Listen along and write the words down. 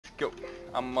go.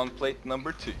 I'm on plate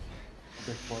number 2.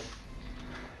 Okay, 4.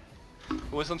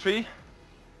 Who was on 3?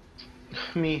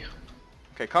 Me.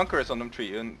 Okay, Conquer is on number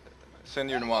 3 and Sin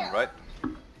you're the 1, right?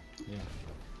 Yeah.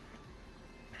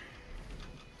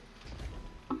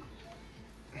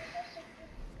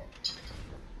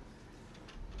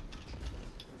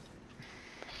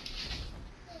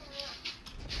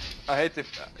 I hate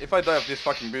if I die of these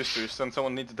fucking boosters and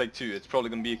someone needs to take 2, it's probably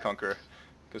gonna be Conqueror.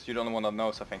 Because you're the only one that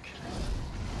knows, I think.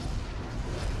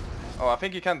 Oh, I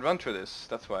think you can't run through this,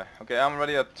 that's why. Okay, I'm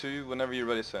ready at 2 whenever you're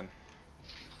ready, Sin.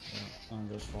 Yeah, I'm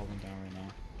just falling down right now.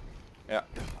 Yeah.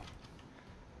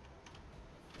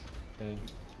 Okay,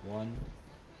 1.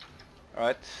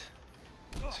 Alright.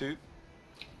 2.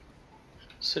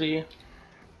 3.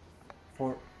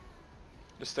 4.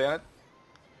 Just stay on it.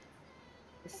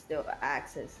 It's still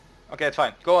access. Okay, it's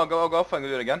fine. Go off and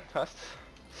do it again, fast.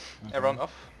 Okay. Everyone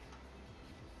off.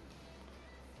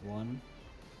 1.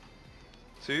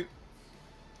 2.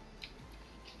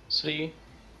 3.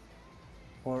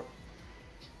 4.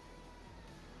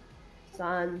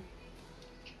 Sun.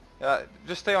 Yeah,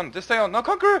 just stay on, no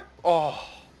Conqueror! Oh!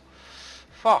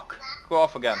 Fuck! Go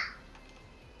off again.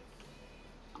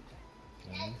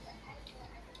 Okay.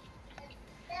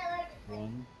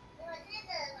 1.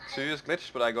 2 is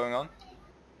glitched, but I going on.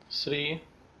 3.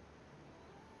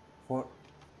 4.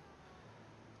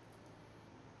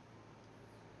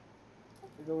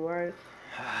 Doesn't work.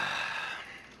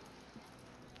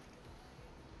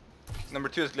 Number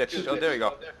 2 is glitched. Oh, there you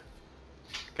go.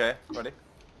 Okay, ready?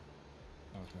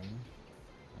 Okay.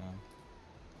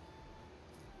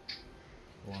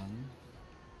 1.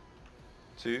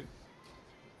 2.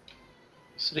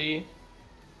 3.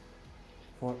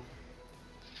 4.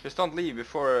 Just don't leave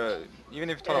before, even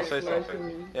if Total says so.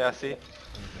 Yeah, see?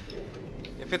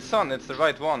 If it's Sun, it's the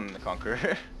right one,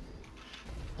 Conqueror.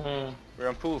 We're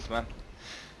on pools, man.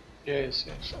 Yes.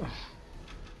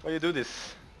 Why you do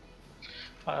this?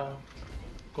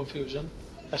 Confusion.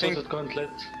 I Think- thought it gauntlet.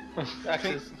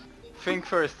 Access. Think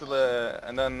first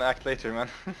and then act later, man.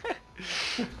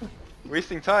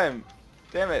 Wasting time.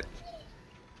 Damn it.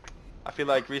 I feel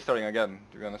like restarting again,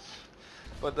 to be honest.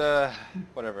 But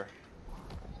whatever.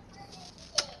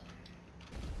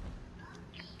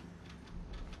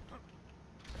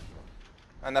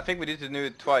 And I think we need to do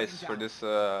it twice for this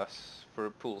for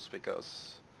pools,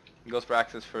 because it goes for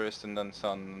access first and then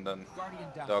Sun and then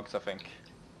dogs, I think.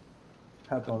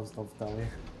 Help us, don't die.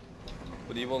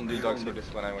 But you won't do dogs for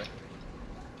this one anyway.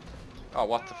 Oh,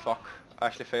 what the fuck? I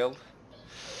actually failed.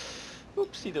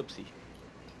 Oopsie doopsie.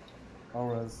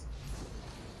 Auras.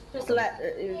 Just let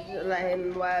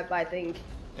him web, I think.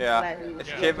 Yeah. Let him, Is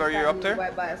Kib, are you up there?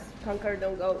 Web us. Conquer,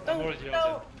 don't go. I'm already No.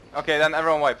 out Okay, then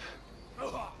everyone wipe.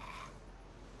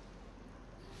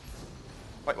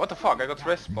 Wait, what the fuck? I got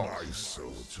respawn. My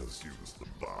soldiers use the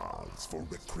baths for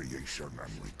recreation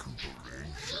and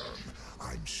recuperation.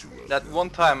 I'm sure That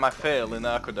one time I fail in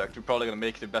Aqueduct, you're probably gonna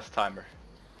make the best timer.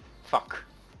 Fuck.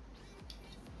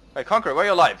 Wait, Conqueror, why are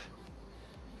you alive?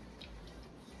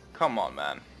 Come on,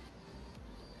 man.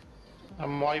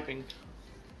 I'm wiping.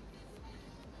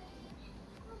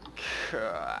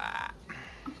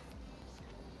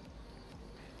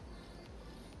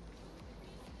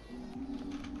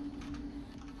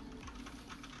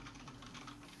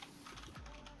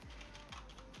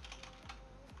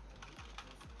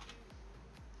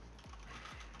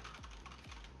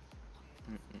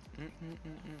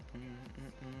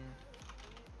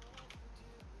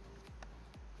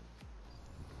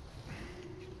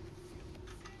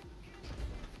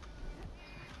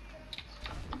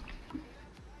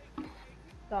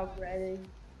 Dog ready.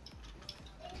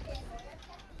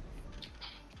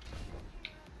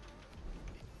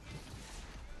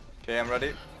 Okay, I'm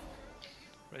ready.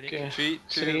 Ready? Okay. 3,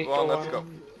 2, 3, 1, let's go.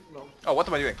 No. Oh, what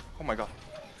am I doing? Oh my god.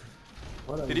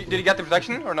 What are Did you you get the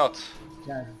protection or not?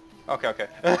 Yeah. Okay, okay.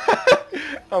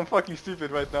 I'm fucking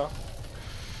stupid right now.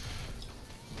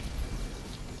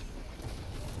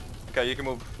 Okay, you can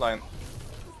move, Lion.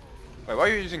 Wait, why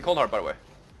are you using Cold Heart, by the way?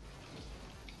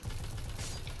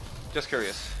 Just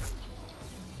curious.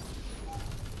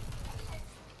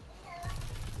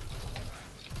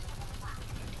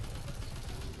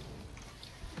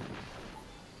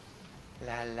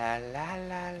 La la la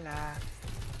la la.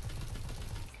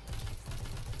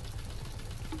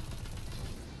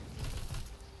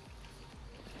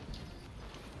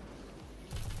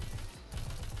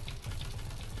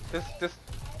 This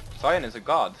Cyan is a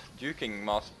god, duking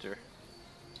master.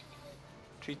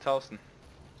 3000.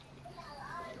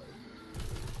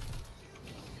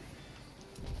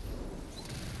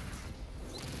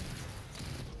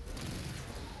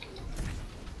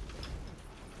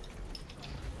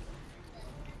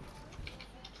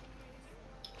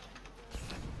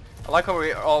 I like how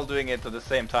we're all doing it at the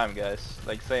same time, guys.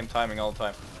 Like same timing all the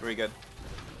time. Very good.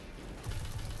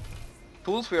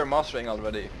 Pools we are mastering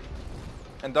already.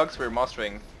 And dogs we're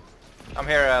mastering. I'm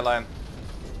here, Lion.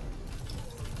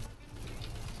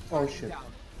 Oh shit.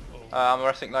 I'm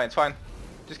resting. Lion, it's fine.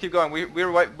 Just keep going.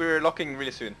 We're locking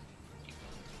really soon.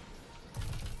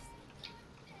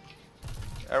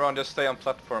 Everyone just stay on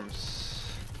platforms.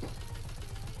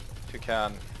 If you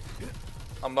can.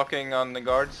 I'm locking on the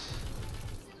guards.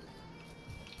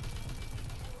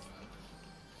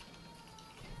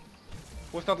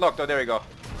 Who's not locked? Oh, there we go.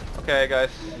 Okay, guys.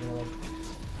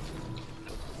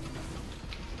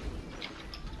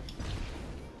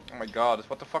 Oh my god,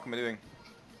 what the fuck am I doing?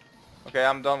 Okay,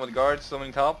 I'm done with guards. Someone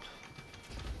need help?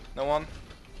 No one?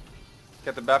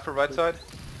 Get the buffer right side.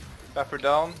 Buffer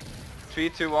down. 3,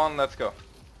 2, 1, let's go.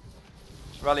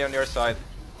 Rally on your side.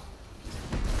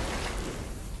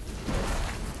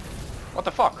 What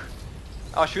the fuck?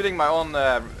 I was shooting my own...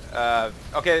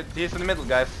 okay, he's in the middle,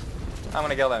 guys. I'm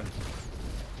gonna kill him.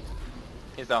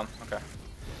 He's down, okay.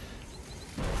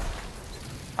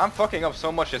 I'm fucking up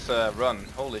so much this run.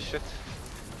 Holy shit.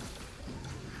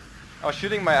 I was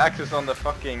shooting my axes on the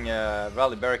fucking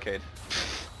rally barricade.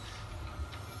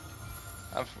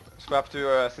 I'm swapped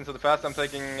to Sins of the Past. I'm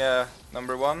taking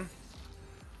number 1.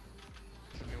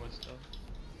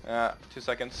 2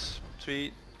 seconds.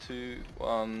 3, 2,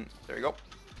 1. There you go.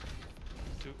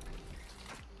 2.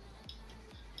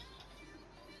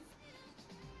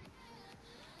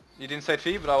 You didn't say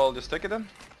 3, but I will just take it then.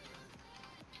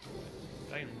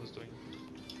 Lion was doing.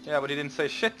 Yeah, but he didn't say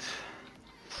shit.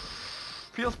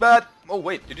 Feels bad. Oh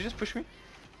wait, did you just push me?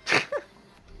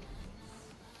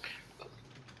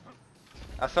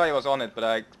 I saw he was on it, but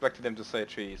I expected him to say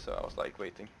 3, so I was like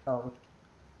waiting. Oh.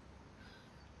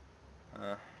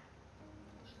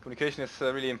 Communication is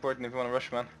really important if you want to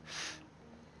rush, man.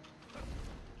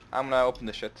 I'm gonna open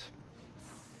the shit.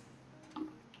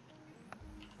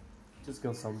 Just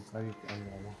go some. I'm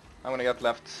gonna get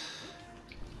left.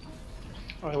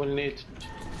 I will need.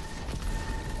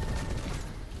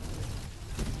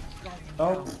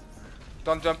 Oh.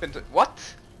 Don't jump into... What?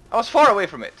 I was far away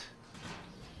from it.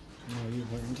 No, you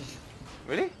weren't.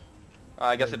 Really?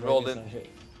 I guess it rolled in. Hit.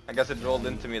 I guess it rolled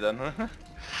into me then. Yeah,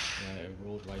 it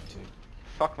rolled right to.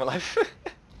 Fuck my life.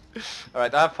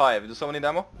 Alright, I have 5. Does someone need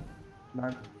ammo?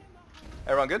 No.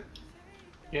 Everyone good?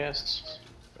 Yes.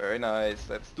 Very nice.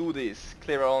 Let's do this.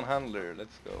 Clear our own handler.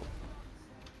 Let's go.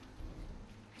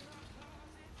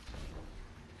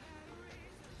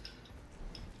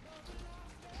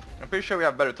 I'm pretty sure we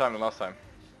have better time than last time.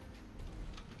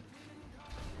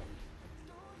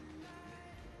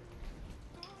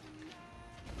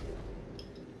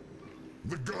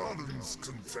 The gardens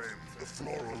contain the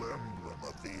floral emblem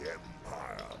of the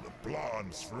Empire, the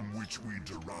plants from which we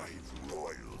derive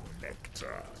royal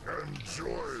nectar. Enjoy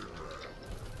them.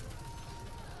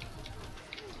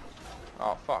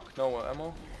 Oh fuck, no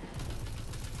ammo.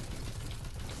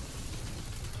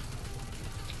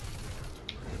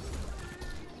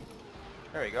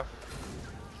 There we go.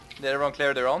 Did everyone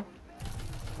clear their own?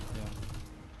 Yeah.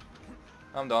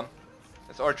 I'm done.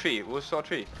 It's R3. Who's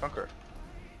R3? Conquer.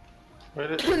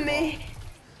 Me.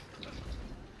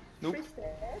 Nope.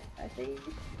 I think.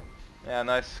 Yeah,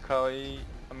 nice Kai.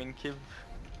 I mean, Kiv.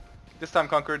 This time,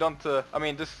 Conquer, don't. I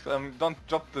mean, this. Don't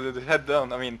drop the head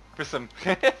down. I mean, Prism.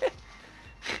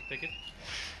 Take it.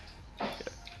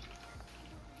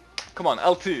 Come on,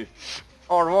 L2,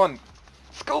 R1,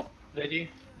 scope. Ready?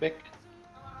 Back.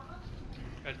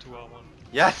 L2 R1.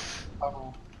 Yes.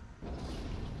 Oh.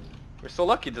 We're so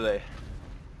lucky today.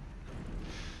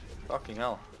 Fucking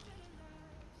hell.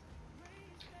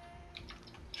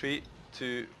 3,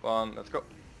 2, 1, let's go.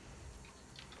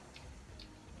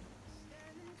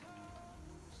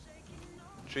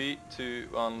 Three, 2,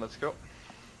 1, let's go.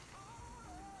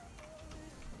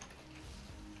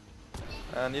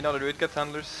 And you know the route, get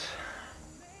handlers.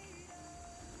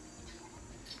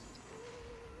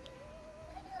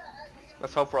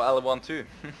 Let's hope for L1 too.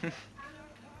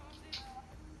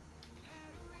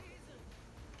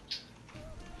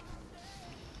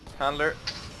 Handler.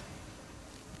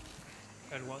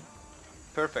 L1.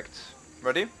 Perfect.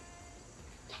 Ready?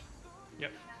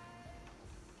 Yep.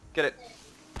 Get it.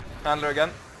 Handler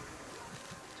again.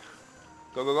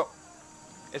 Go, go, go.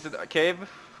 Is it a cave,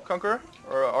 Conqueror?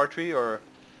 Or a R3 or...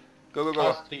 Go, go, go,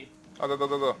 go. R3. Oh, go, go,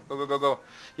 go, go. Go, go, go, go.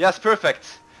 Yes,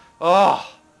 perfect. Oh!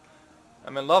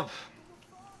 I'm in love.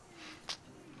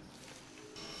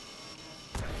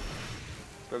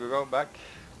 Go, go, go. Back.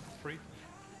 3.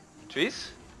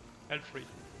 Trees? L3.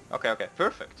 Okay, okay.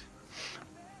 Perfect.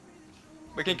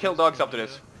 We can kill dogs after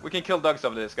this. We can kill dogs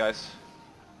after this, guys.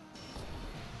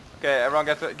 Okay, everyone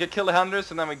kill the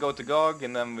handlers and then we go to GOG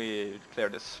and then we clear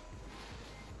this.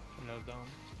 No down.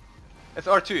 It's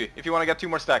R2. If you want to get 2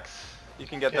 more stacks, you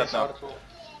can get Yes, that now. R2.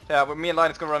 Yeah, but me and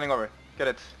Linus go running over. Get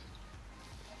it.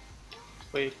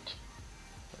 Wait.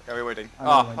 Yeah, we're waiting. I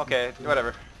Ah, don't like okay, it.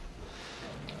 whatever.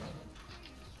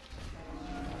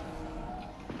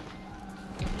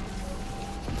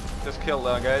 Just kill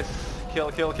them, guys. Kill,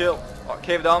 kill, kill. Oh,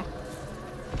 cave down.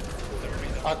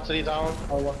 R3 down.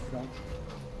 Oh, what? No.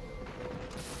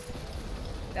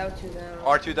 L2 down.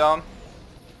 R2 down.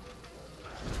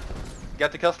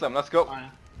 Get the custom, let's go.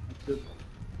 Fine. Good.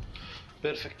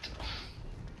 Perfect.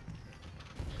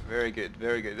 Very good,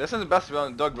 very good. This is the best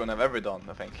dog run I've ever done,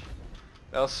 I think.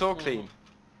 That was so clean.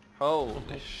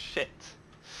 Holy shit.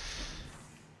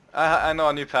 I know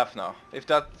a new path now. If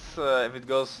that's if it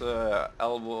goes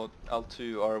L1,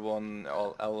 L2, R1,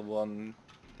 L1,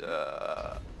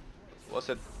 was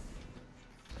it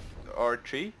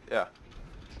R3? Yeah.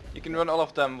 You can run all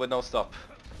of them with no stop.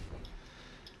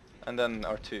 And then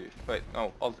R2. Wait,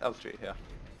 no, L3, yeah.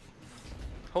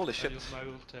 Holy I shit. use my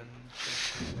ult and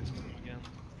next one again.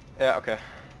 Yeah, okay.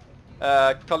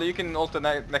 Kali, you can ult the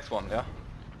next one, yeah?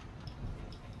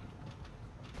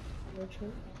 Which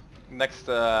one? Next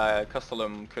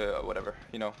custom, whatever,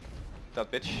 you know. That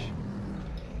bitch.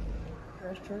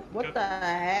 Restaurant? What Good. the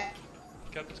heck?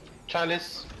 Cut.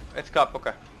 Chalice. It's cup,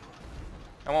 okay.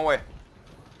 I'm on way.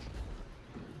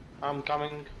 I'm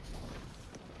coming.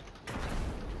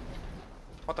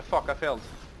 What the fuck, I failed.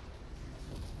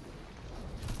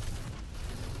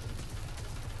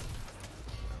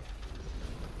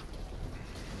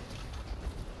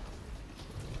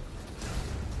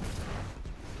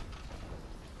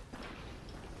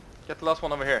 Get the last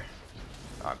one over here.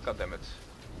 Ah, god damn it.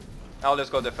 I'll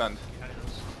just go defend.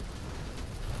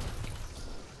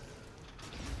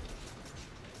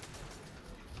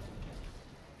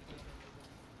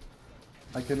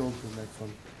 I can ult the next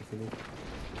one if you need.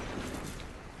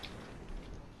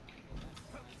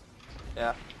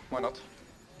 Yeah, why not?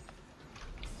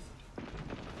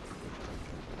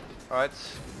 Alright.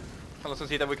 Hello,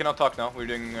 Sensita, we cannot talk now. We're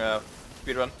doing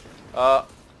speedrun.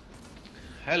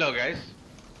 Hello guys.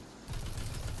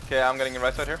 Okay, I'm getting in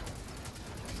right side here.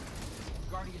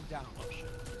 Guardian down.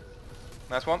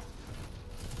 Nice one.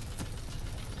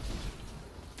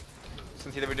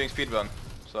 Sensita, we're doing speedrun.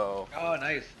 So, Oh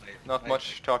nice. not nice.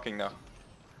 much talking now.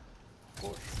 Of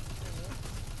course.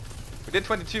 We did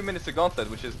 22 minutes to Gauntlet,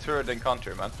 which is third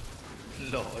encounter, man.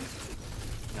 Lord.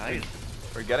 Nice.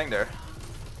 We're getting there.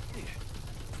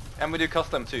 And we do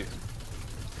custom too.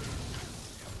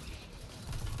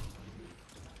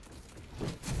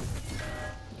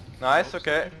 Nice,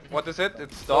 okay. What is it?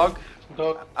 It's dog.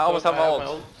 Dog. I almost dog, have I ult. my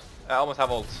ult. I almost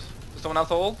have ult. Does someone else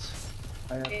have ult?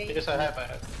 I have. Yes, I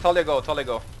have. Talia go, Talia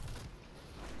go.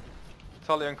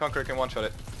 Talia and Conqueror can one-shot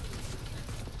it.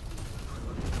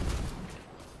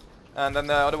 And then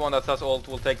the other one that has ult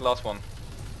will take the last one.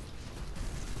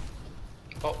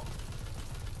 Oh.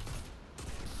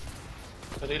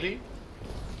 Really?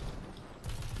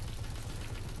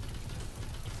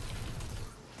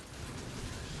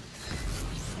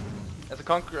 It's a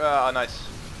Conqueror, nice.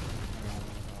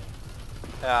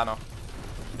 Yeah, I know.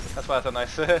 That's why I said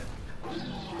nice.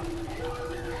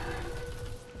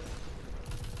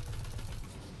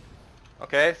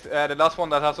 Okay, the last one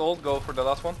that has ult, go for the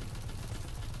last one.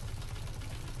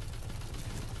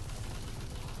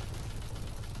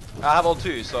 I have ult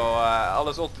too, so I'll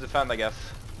just ult to defend, I guess.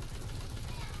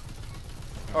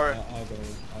 Or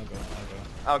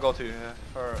I'll go too.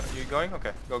 Or you going?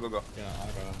 Okay, go, go, go. Yeah, I'll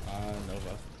go.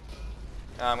 Nova.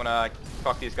 I'm gonna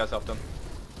fuck these guys up then.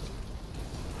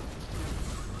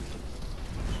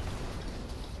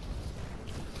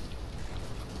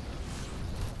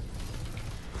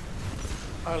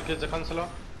 I'll get the counselor.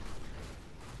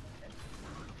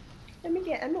 Let me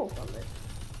get an ult on this.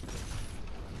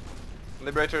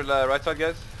 Liberator right side,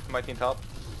 guys. Might need help.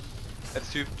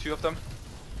 It's two of them.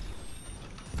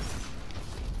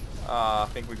 I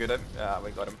think we got him. Yeah,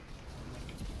 we got him.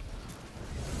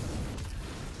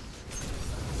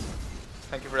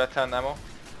 Thank you for that 10 ammo.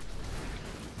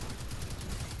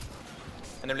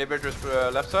 And the Liberator's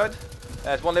left side.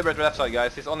 It's one Liberator left side,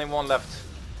 guys. There's only one left.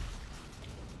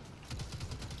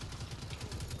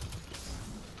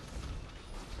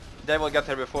 They will get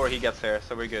here before he gets here,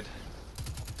 so we're good.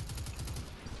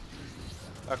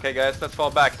 Okay, guys, let's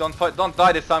fall back. Don't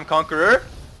die this time, Conqueror.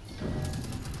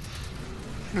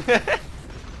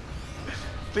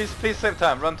 Please save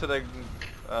time. Run to the.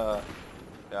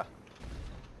 Yeah.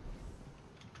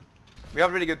 We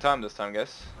have really good time this time,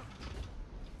 guys.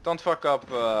 Don't fuck up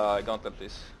Gauntlet,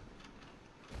 please.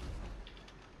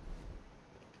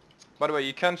 By the way,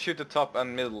 you can shoot the top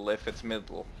and middle if it's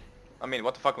middle. I mean,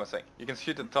 what the fuck am I saying? You can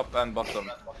shoot the top and bottom.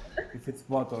 If it's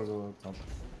bot or the top.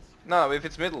 No, if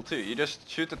it's middle too. You just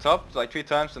shoot the top like 3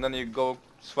 times and then you go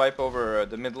swipe over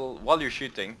the middle while you're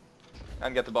shooting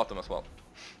and get the bottom as well.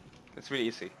 It's really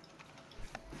easy.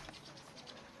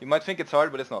 You might think it's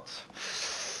hard, but it's not.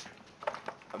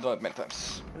 I've done it many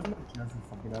times. There's no chance of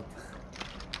fucking up.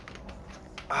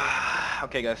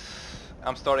 Okay guys,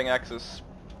 I'm starting Axis.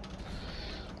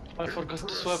 I forgot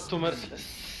to swap to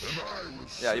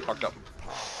Merciless. Yeah, you fucked up.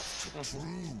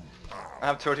 I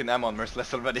have 13 ammo on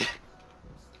Merciless already.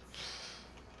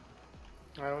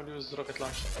 I will use rocket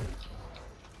launcher.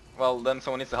 Well, then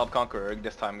someone needs to help Conqueror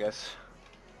this time, guys.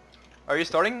 Are you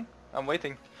starting? I'm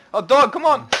waiting. Oh, dog, come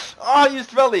on! Oh, I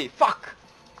used rally! Fuck!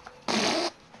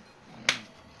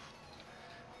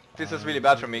 This is really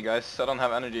bad for me, guys. I don't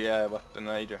have energy weapon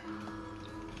either.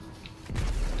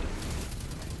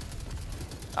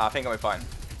 I think I'll be fine.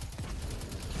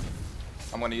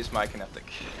 I'm gonna use my kinetic.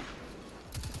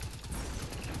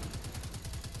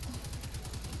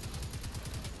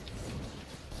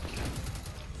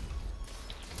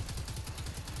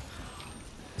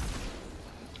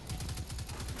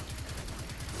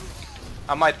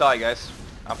 I might die, guys.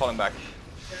 I'm falling back.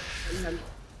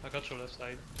 I got your left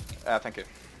side. Thank you.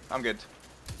 I'm good.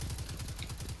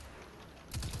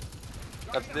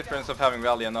 That's the difference of having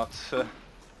rally and not...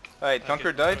 Wait,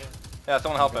 Conqueror died? Yeah,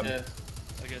 someone help him. Yeah.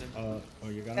 I get him. Oh,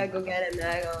 you're I gonna... go get him.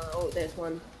 Oh, there's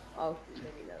one. Oh,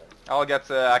 maybe no. I'll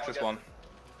get Axis one.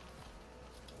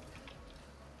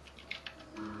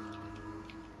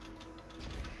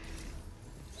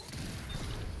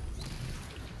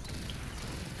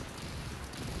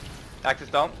 Axis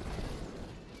down.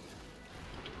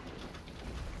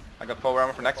 I got power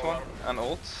armor for next one and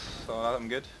ult, so I'm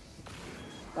good.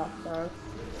 Stop down.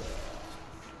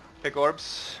 Pick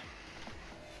orbs.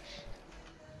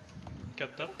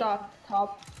 Kept up.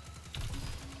 Top.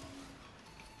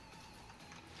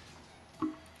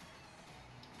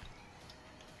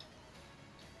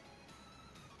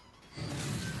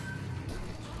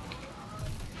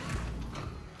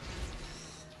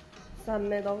 Sun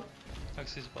middle.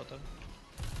 Axis bottom.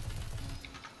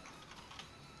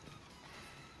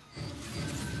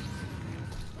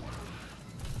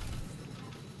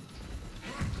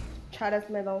 Chalice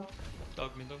middle.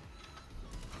 Dog middle.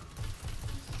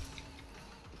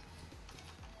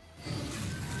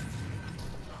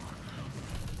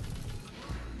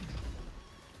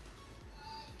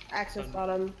 Axis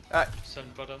bottom. Sun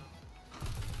bottom.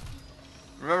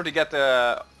 Remember to get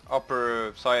the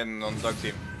upper sign on Doug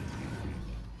team.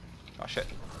 Oh shit.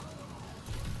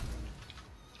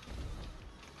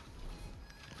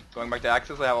 Going back to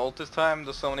Axis, I have ult this time.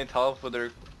 Does someone need help with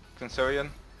their Consurian?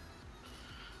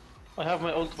 I have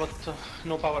my ult, but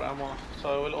no power ammo, so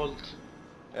I will ult.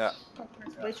 Yeah.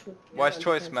 Which one? Wise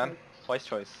choice, man. Wise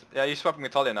choice. Yeah, you're swapping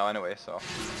with Talia now anyway, so...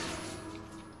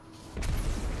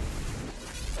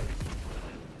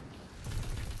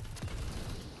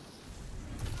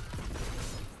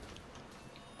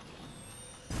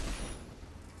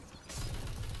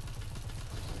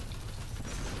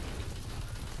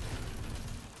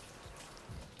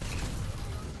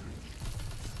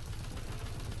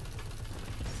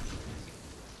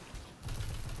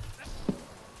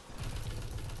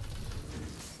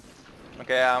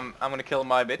 Okay, I'm gonna kill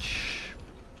my bitch.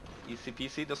 Easy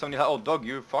peasy. Does somebody oh, dog,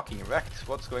 you're fucking wrecked.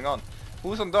 What's going on?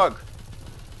 Who's on dog?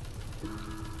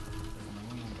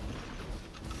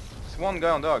 There's one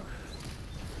guy on dog.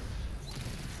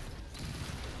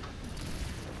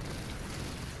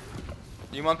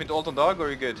 Do you want me to ult on dog or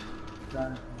are you good?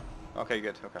 Yeah. Okay,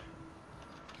 good, okay.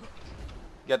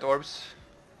 Get orbs.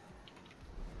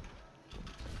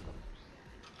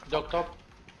 Dog top.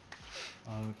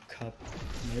 Cup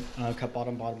mid, cup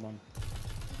bottom one.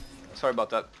 Sorry about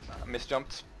that. I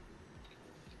misjumped.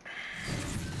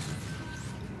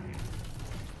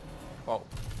 Wow.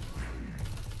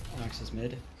 Axis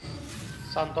mid.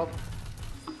 Sun top.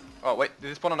 Oh wait,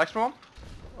 did it spawn an extra one?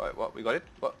 Wait, what? We got it?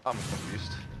 What? I'm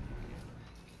confused.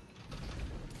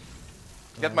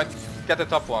 Get the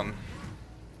top one.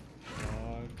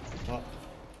 Dog top.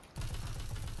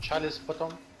 Chalice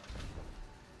bottom.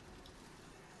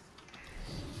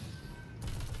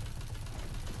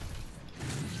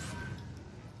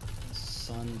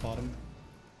 Sun bottom.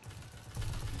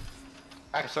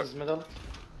 Axis middle.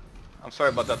 I'm sorry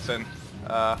about that, Sin.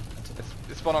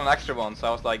 It spawned an extra one, so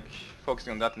I was like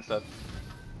focusing on that instead.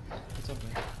 It's okay.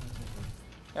 It's okay.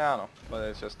 Yeah, I know, but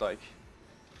it's just like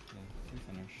Yeah, you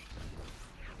finish.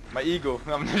 my ego.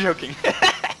 I'm not joking.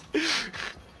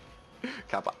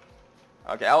 Kappa.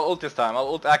 Okay, I'll ult this time. I'll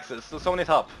ult Axis. So someone needs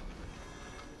help.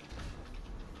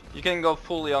 You can go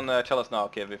fully on Chalice now,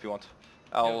 Kev, if you want.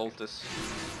 I'll ult this.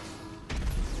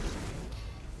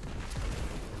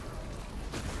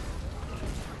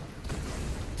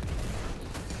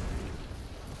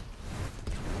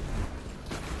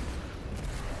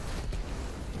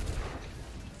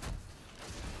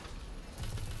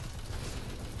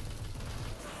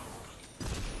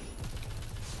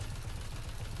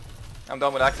 I'm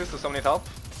done with access, does someone need help?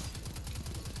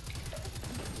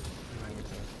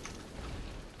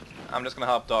 I'm just gonna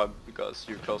help Dog because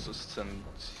you're closest and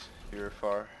you're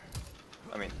far.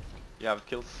 I mean, you have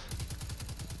kills.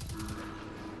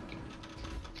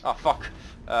 Ah, fuck.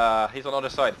 He's on the other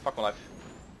side. Fuck my life.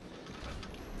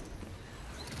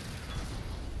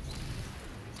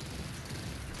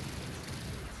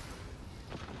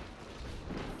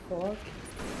 Fuck.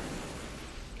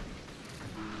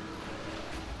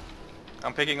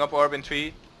 I'm picking up orb in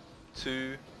 3,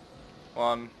 2,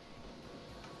 1.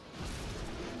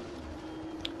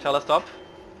 Tell us stop.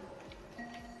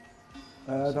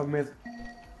 Dog mid.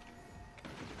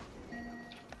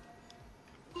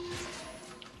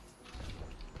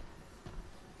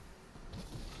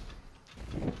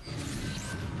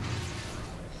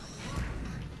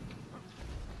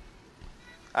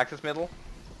 Access middle.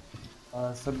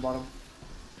 Sub bottom.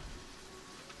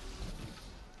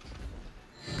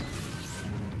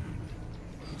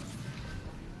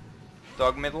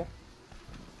 Dog middle.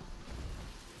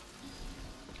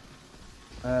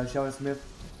 Shower Smith.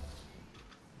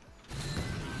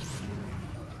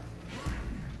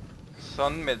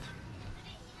 Sun mid.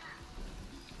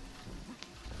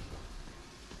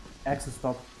 Access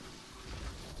top.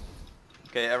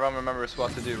 Okay, everyone remembers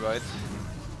what to do, right?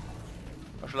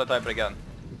 Or should I type it again?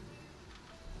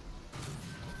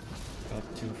 Up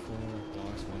 2, 4,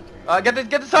 dogs 1, 3.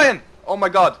 Get the cyan! Oh my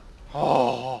god!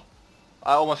 Oh,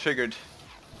 I almost triggered.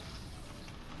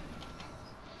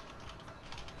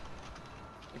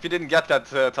 If you didn't get that,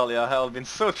 Talia, I would have been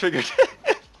so triggered.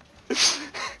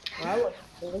 I was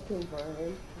looking for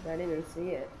him, but I didn't even see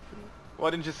it. Why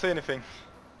didn't you say anything?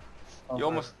 You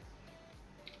almost...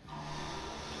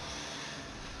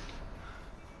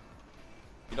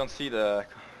 You don't see the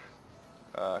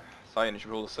cyan, you should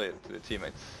probably say it to the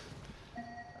teammates.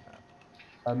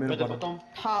 Middle Middle bottom. bottom.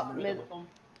 Top Middle mid, bottom.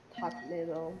 top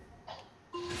middle.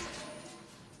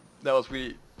 That was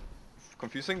really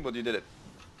confusing, but you did it.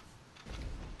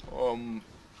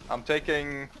 I'm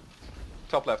taking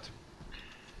top left.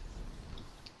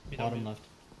 Middle, Bottom middle, left.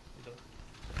 middle.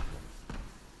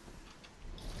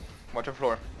 Watch your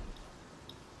floor.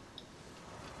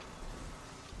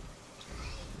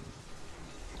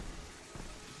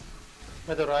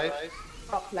 Middle right.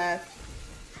 Top left.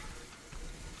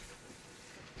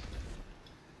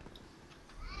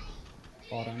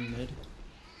 Bottom mid.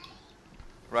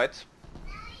 Right.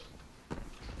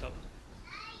 Top.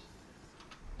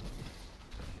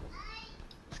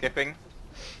 Skipping.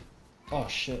 Oh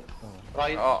shit. Oh,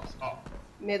 Right. Oh,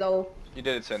 Middle. you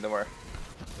did it, Sin, don't worry.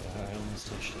 yeah, I almost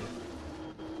touched it.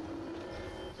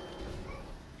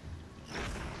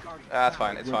 That's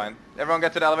fine, it's fine. Everyone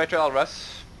get to the elevator, I'll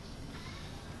rest.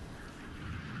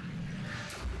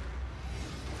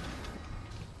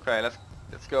 Okay, let's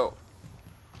go.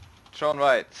 Tron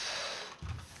right.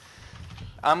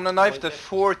 I'm gonna knife the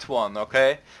fourth one,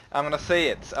 okay? I'm gonna say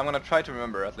it. I'm gonna try to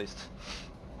remember at least.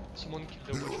 Someone keep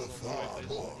the watchers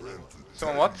on the right, please.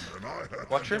 Someone what?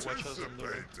 Watcher? The watchers on the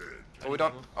right. Oh, we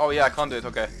don't. Oh yeah, I can't do it.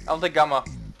 Okay, I'll take Gamma.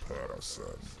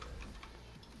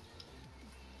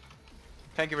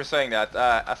 Thank you for saying that.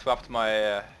 I swapped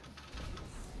my.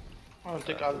 I'll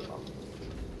take Alpha.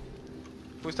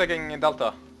 Who's taking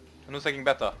Delta? And who's taking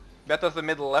Beta? Beta's the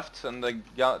middle left, and the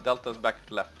Delta's back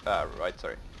to left. Right.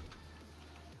 Sorry.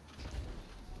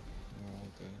 We're all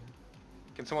good.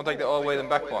 Can someone take the all the way and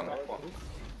back one?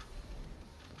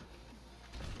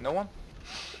 No one?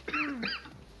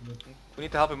 We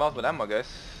need to help him out with ammo,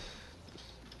 guys.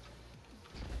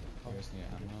 Here's the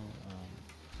ammo.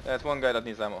 There's one guy that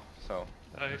needs ammo, so.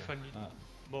 If I need Ah.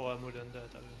 more ammo than that,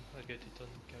 I'll get it on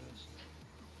calcus.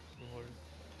 Don't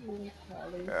worry.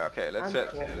 Okay, let's I'm hit.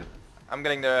 cool. I'm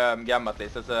getting the Gamma at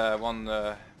least. There's one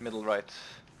middle right.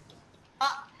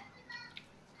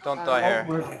 Don't die here.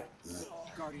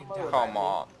 Guardian down. Come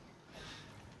on.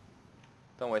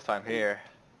 Don't waste time here.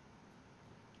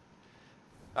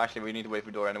 Actually, we need to wait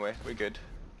for door anyway. We're good.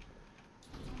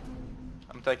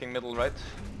 I'm taking middle right.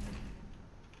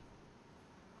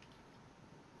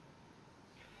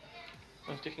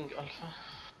 I'm taking Alpha.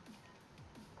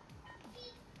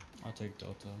 I'll take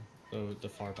Delta. The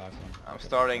far back one. I'm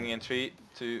starting in 3,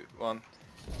 2, 1.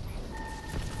 Oh,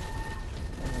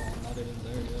 not even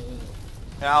there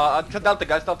yet. Yeah, I'll delta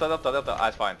guys, delta. Ah,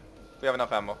 it's fine. We have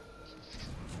enough ammo.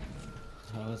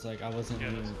 I was like, I wasn't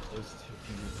even close to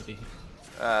community.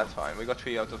 That's fine. We got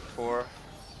 3 out of 4.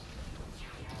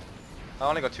 I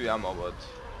only got 2 ammo, but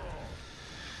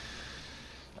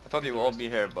I thought you would all be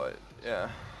here, but yeah.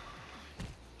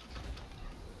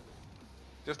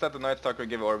 Just let the Night Stalker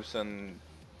give orbs and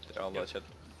all that shit.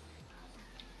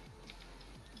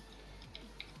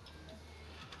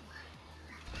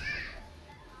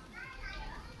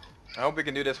 I hope we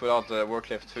can do this without the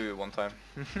Warcliff 2 one time.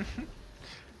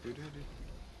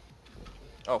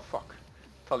 Oh fuck.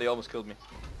 Tali almost killed me.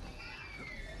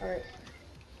 Alright.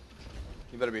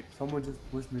 You better be. Someone just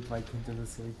pushed me like into the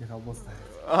sink and almost died.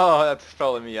 Oh, that's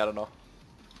probably me, I don't know.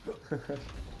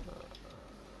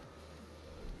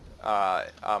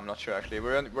 I'm not sure actually.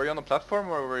 Were you on the platform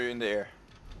or were you in the air?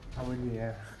 I'm in the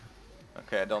air.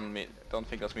 Okay, don't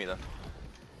think that's me then.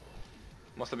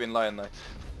 Must have been Lion Knight.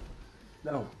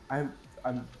 No, I'm...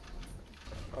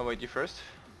 Oh wait, you first?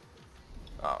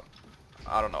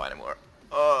 I don't know anymore.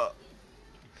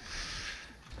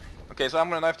 Okay, so I'm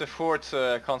gonna knife the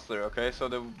 4th consular, okay? So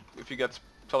if you get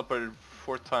teleported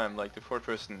 4th time, like the 4th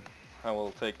person, I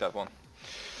will take that one.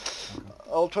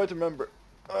 I'll try to remember.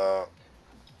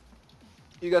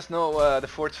 You guys know the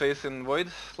 4th phase in Void?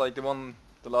 Like the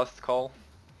last call?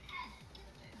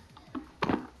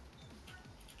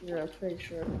 Yeah, I'm pretty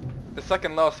sure. The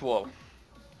second last wall.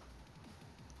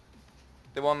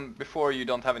 The one before you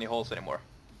don't have any holes anymore.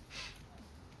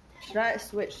 Should I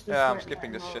switch this? Yeah, I'm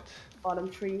skipping this shit.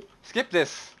 Bottom tree. Skip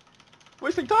this!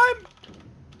 Wasting time!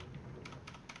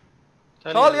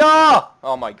 Talia! Talia!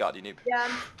 Oh my god, you noob. Yeah,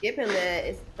 I'm skipping it.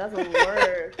 It doesn't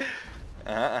work.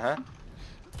 That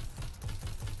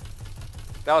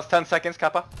was 10 seconds,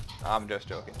 Kappa. I'm just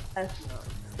joking. That's not.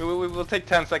 We will take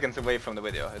 10 seconds away from the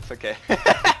video. It's okay.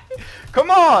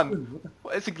 Come on!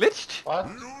 Is it glitched? What?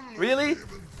 Really?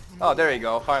 Oh, there you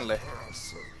go, finally.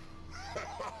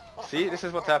 See, this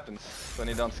is what happens when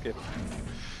you don't skip.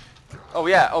 Oh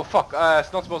yeah, oh fuck,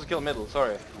 it's not supposed to kill middle,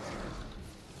 sorry.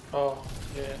 Oh,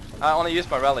 yeah. I only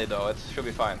used my rally though, it should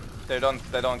be fine. They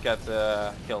don't get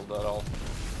killed at all.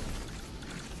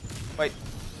 Wait,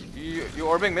 you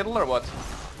orbiting middle or what?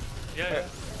 Yeah.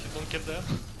 Keep on kill there.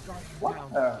 What?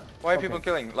 Why are people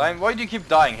killing? Lion, why do you keep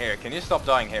dying here? Can you stop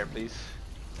dying here, please?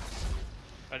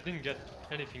 I didn't get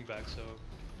anything back, so...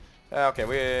 Okay,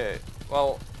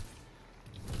 well...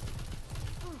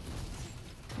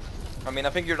 I mean,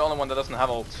 I think you're the only one that doesn't have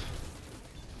ult.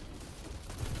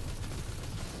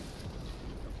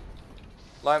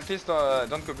 Lion, please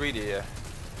don't go greedy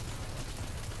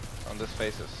on this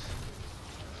phases.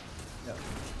 Yeah.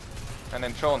 And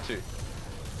then Tron too.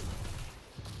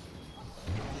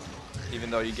 Even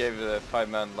though you gave the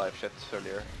 5-man life shit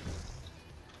earlier.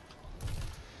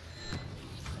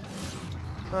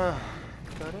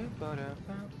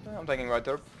 I'm taking right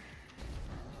there.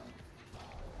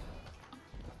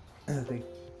 Thank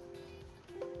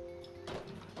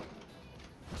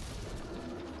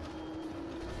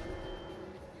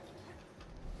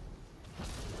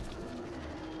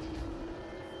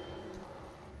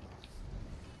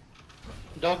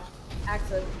Dog.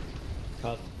 Access.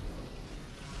 Cup.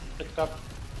 Pick up.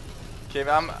 Okay,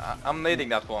 I'm nading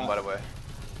that one by the way.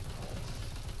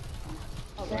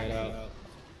 Right out.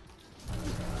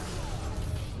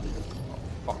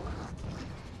 Fuck.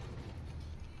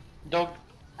 Dog.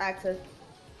 Access.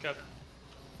 Cap.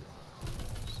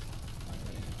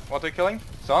 What are you killing?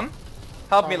 Son?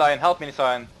 Help me, Lion, help me,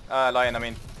 Lion. Lion, I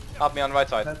mean. Help me on the right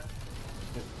side.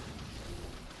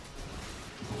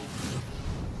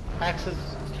 Axes.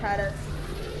 Try to.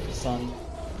 Sun.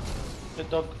 The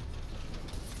dog.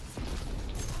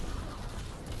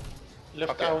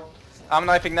 Left Okay. out. I'm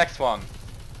knifing next one.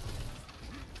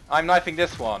 I'm knifing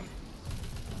this one.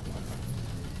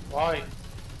 Why?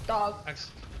 Dog.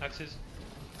 Axis.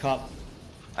 Cup.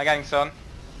 I'm getting Son.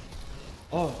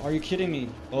 Oh, are you kidding me?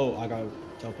 Oh, I got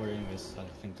teleported anyways.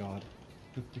 Thank God.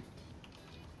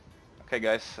 Okay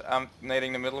guys, I'm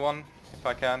nading the middle one, if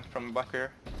I can, from back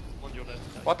here. On your left.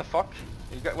 What the fuck?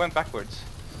 You went backwards.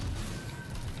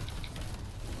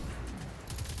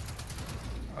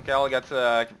 Okay, I'll get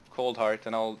Cold Heart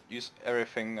and I'll use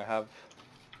everything I have.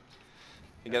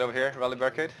 You get over here, rally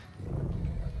barricade.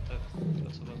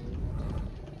 That's what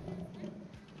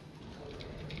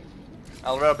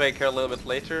I'll rally barricade here a little bit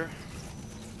later.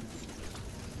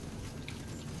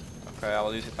 Okay, I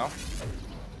will use it now.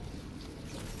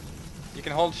 You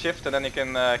can hold shift and then you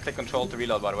can click control to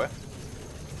reload, by the way.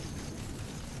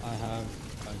 I have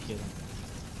a kid.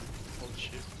 Hold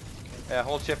shift. Yeah,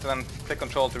 hold shift and then click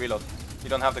control to reload. You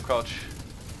don't have to crouch.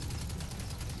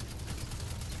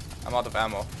 I'm out of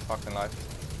ammo. Fucking life.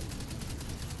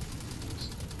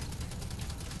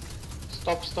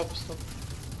 Stop.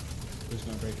 Who's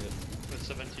gonna break it? With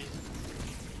 70.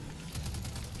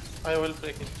 I will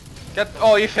break it. Get.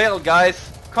 Oh, you failed,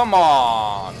 guys. Come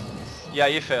on. Yeah,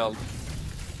 you failed.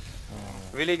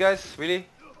 Really, guys? Really?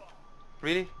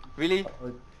 Really? Really?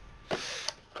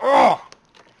 Oh!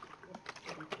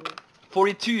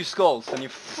 42 skulls and you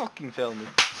fucking failed me.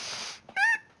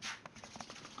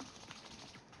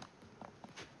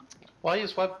 Why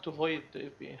is swipe to void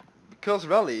AP? Because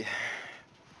rally.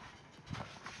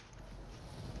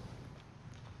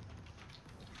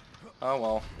 Oh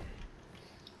well.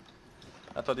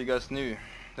 I thought you guys knew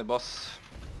the boss.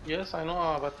 Yes, I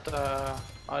know, but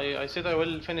I said I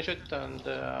will finish it, and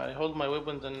I hold my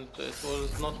weapon, and it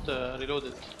was not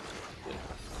reloaded.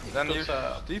 Then Because,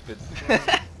 you're stupid.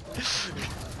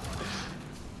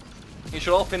 You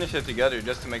should all finish it together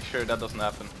just to make sure that doesn't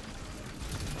happen.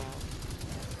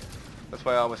 That's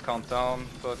why I always count down,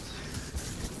 but...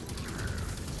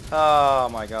 Oh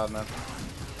my god, man.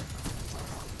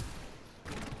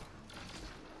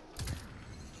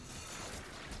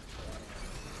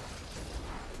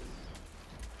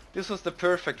 This was the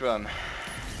perfect run.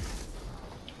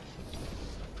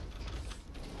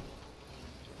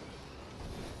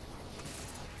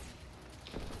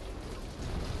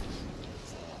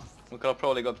 We could have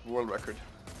probably got world record.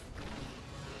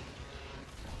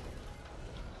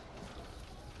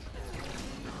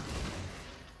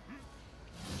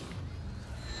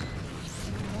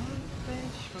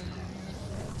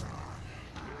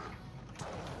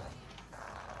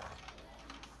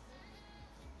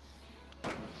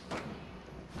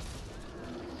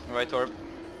 Right, Orb.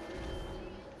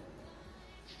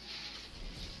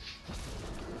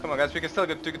 Come on, guys, we can still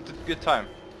get to good time.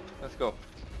 Let's go.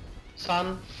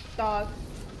 Sun, Dog.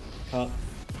 Cut.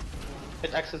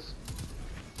 hit axes.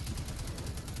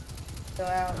 Go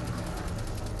out.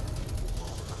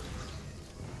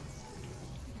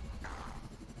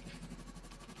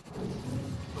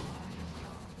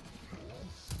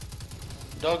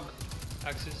 Dog,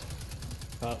 Axes.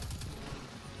 Cut.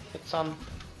 hit sun.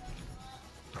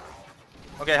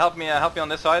 Okay, help me on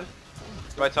this side.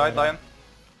 Right side, Lion.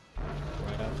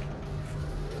 Right up.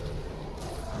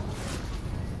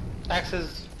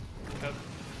 Axes, Yep.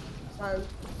 Sun.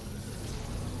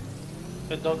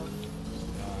 hit dog. No, I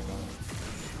got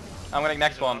it. I'm gonna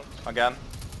next one again.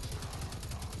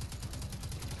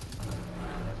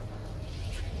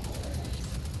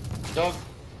 Dog,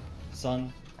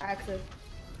 Sun. Axis.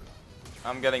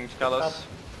 I'm getting callous.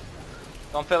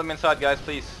 Don't fail him inside, guys,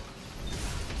 please.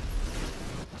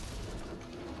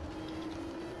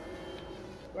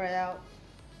 Right out.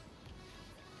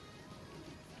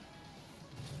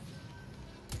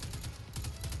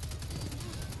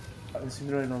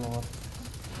 Incinerate on the left.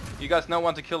 You guys know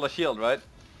when to kill the shield, right?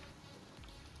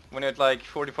 When you're at like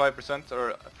 45%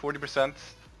 or 40%,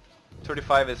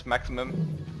 35 is maximum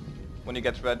when you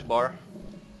get red bar.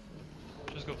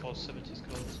 Just go for 70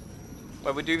 skulls.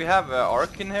 But do we have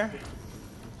arc in here?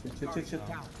 Shit.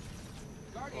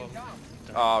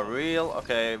 Ah, real?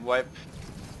 Okay, wipe.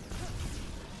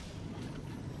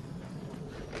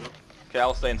 Okay,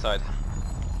 I'll stay inside.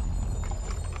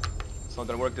 It's not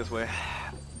gonna work this way.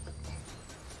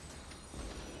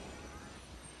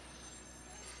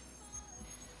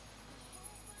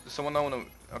 Does someone know when to...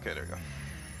 Okay, there we go.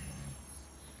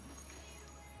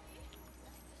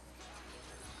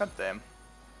 God damn.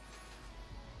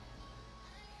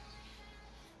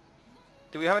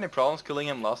 Did we have any problems killing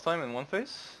him last time in one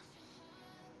phase?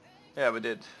 Yeah, we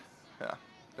did. Yeah.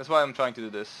 That's why I'm trying to do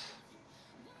this.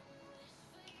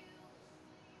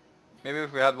 Maybe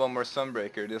if we had one more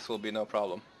Sunbreaker, this will be no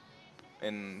problem.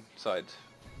 Inside.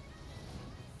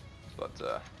 But,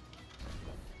 yeah.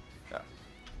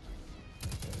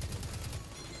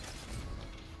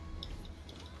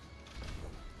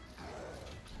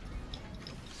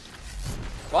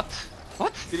 What?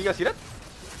 What? Did you guys see that?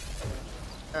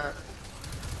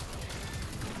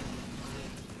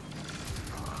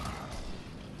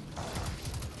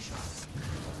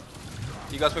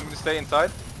 You guys want me to stay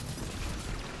inside?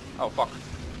 Oh fuck.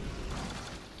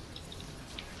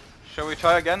 Shall we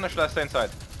try again or should I stay inside?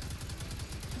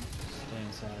 Stay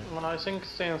inside. Well, I think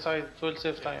stay inside, it will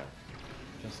save time.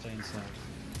 Just stay inside.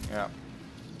 Yeah.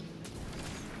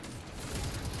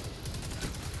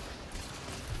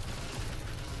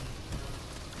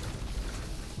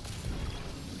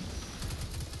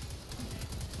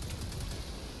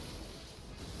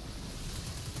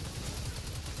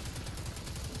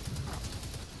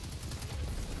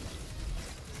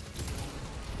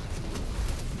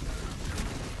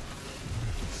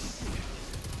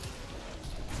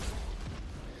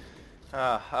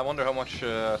 I wonder how much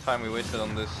time we wasted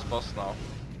on this boss now.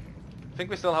 I think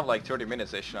we still have like 30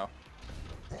 minutes-ish now.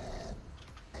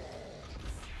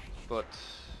 But,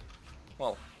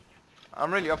 well,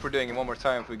 I'm really up for doing it one more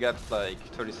time if we get like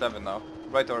 37 now.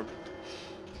 Right, Orb?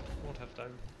 Won't have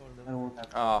time. Oh, no. I won't have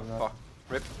to Ah, do that. fuck.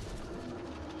 Rip.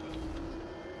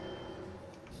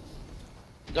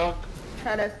 Dog.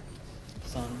 Shadow.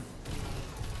 Sun.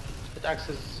 It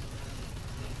axes.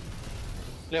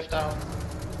 Left out.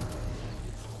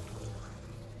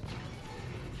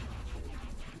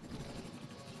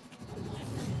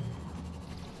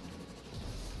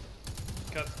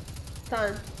 Cut.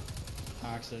 Sun.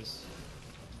 Axis.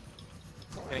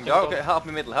 Getting dog? Okay, help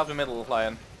me middle,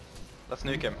 Lion. Let's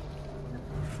nuke him.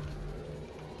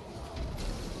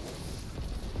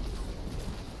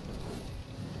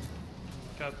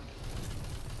 Cut.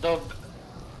 Dog.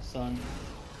 Sun.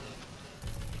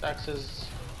 Axes.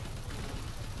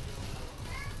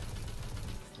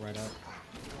 Right up.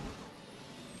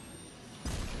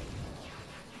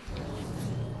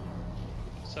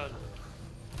 Sun.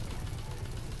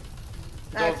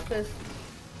 Dog. Axis.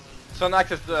 Sun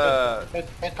access the...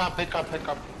 Head comp.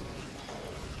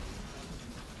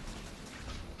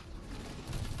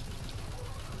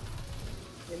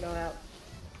 You know out.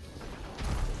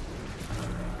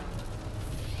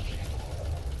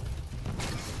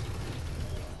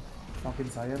 Fucking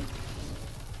Cyan.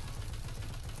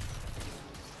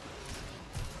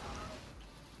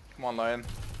 Come on, Lion.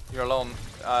 You're alone.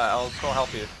 I'll go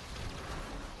help you.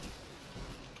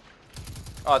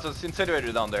 Oh, so it's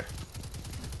incinerator down there.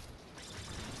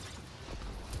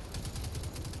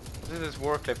 This is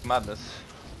war clip madness.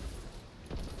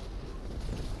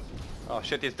 Oh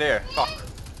shit, he's there.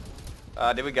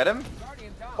 Fuck. Did we get him?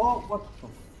 Oh, what the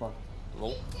fuck?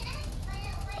 Lol.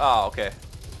 Ah, okay.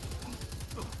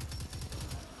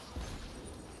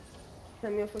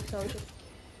 Send me a full sound.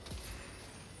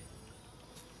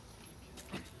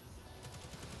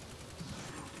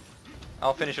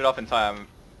 I'll finish it off in time.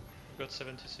 Got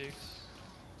 76.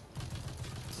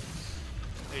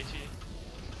 80.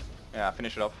 Yeah,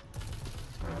 finish it off.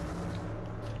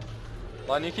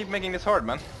 Lion, you keep making this hard,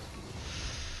 man.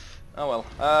 Oh well.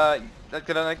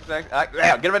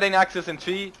 Get ready in access in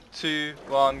 3, 2,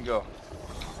 1, go.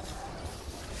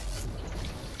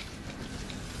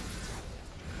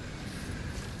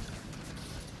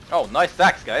 Oh, nice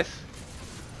stacks, guys.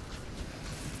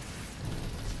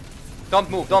 Don't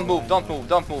move.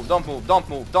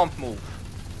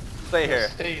 Stay here.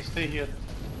 Stay here.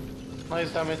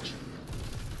 Nice damage.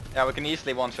 Yeah, we can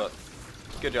easily one-shot.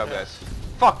 Good job, guys.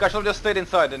 Fuck, I should have just stayed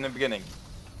inside in the beginning.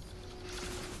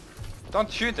 Don't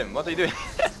shoot him, what are you doing?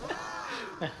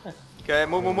 Okay,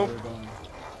 move. Where we're going.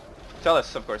 Tell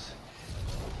us, of course.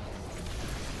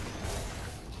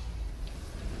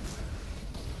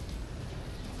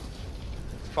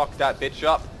 Fuck that bitch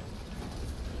up.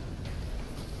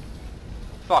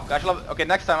 Fuck, I should have... Okay,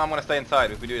 next time I'm gonna stay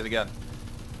inside if we do it again.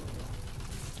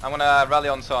 I'm gonna rally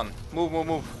on Sun.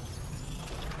 Move.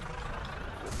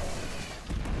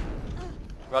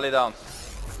 Rally down.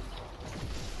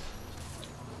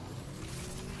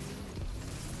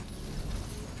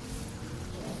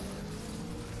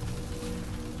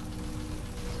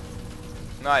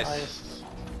 Nice.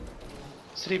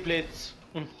 3 plates.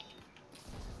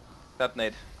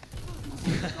 Detonate.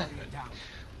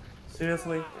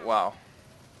 Seriously? Wow.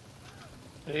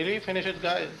 Really? Finish it,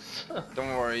 guys.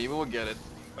 Don't worry, we'll get it.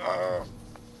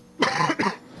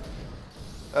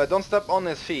 Don't step on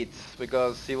his feet,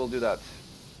 because he will do that.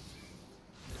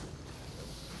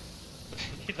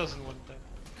 He doesn't want that.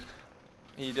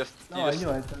 He just... No, I knew.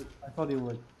 I thought he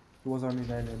would. He was on his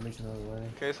animation all the way.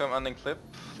 Okay, so I'm ending clip.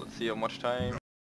 Let's see how much time.